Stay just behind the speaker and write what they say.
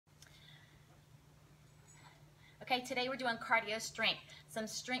Okay, today we're doing cardio strength. Some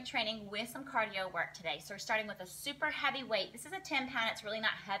strength training with some cardio work today. So we're starting with a super heavy weight. This is a 10-pound, it's really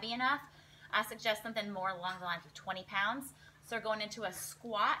not heavy enough. I suggest something more along the lines of 20 pounds. So we're going into a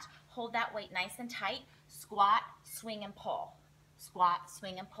squat, hold that weight nice and tight, squat, swing and pull. Squat,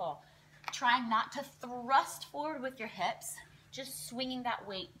 swing and pull. Trying not to thrust forward with your hips, just swinging that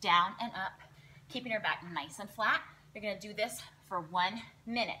weight down and up, keeping your back nice and flat. You're gonna do this for 1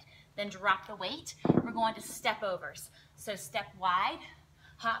 minute. Then drop the weight. We're going to step overs. So step wide,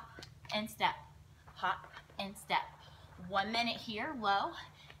 hop and step, hop and step. 1 minute here, low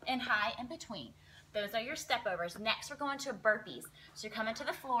and high in between. Those are your step overs. Next, we're going to burpees. So you're coming to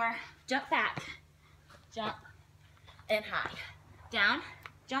the floor, jump back, jump and high. Down,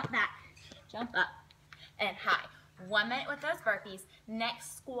 jump back, jump up and high. 1 minute with those burpees.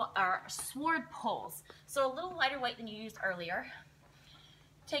 Next, squat or sword pulls. So a little lighter weight than you used earlier.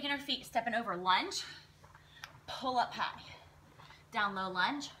 Taking our feet, stepping over, lunge, pull up high. Down low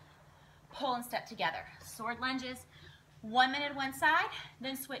lunge, pull and step together. Sword lunges, 1 minute one side,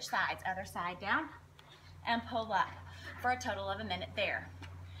 then switch sides. Other side down and pull up for a total of a minute there.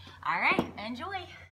 All right, enjoy.